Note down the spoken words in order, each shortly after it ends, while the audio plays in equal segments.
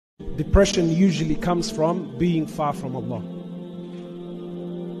Depression usually comes from being far from Allah.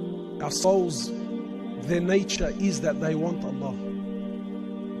 Our souls, their nature is that they want Allah.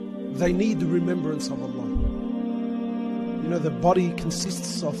 They need the remembrance of Allah. You know, the body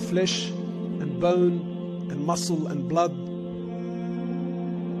consists of flesh and bone and muscle and blood.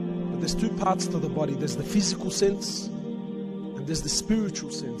 But there's two parts to the body. There's the physical sense and there's the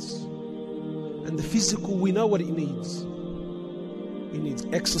spiritual sense. And the physical, we know what it needs. It needs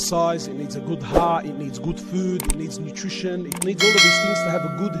exercise, it needs a good heart, it needs good food, it needs nutrition, it needs all of these things to have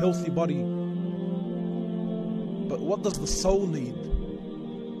a good, healthy body. But what does the soul need?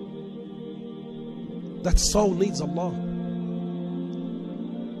 That soul needs Allah.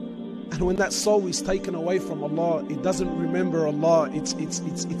 And when that soul is taken away from Allah, it doesn't remember Allah, it's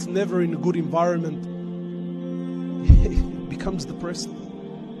never in a good environment. It becomes depressed.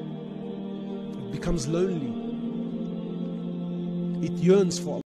 It becomes lonely. It yearns for Allah.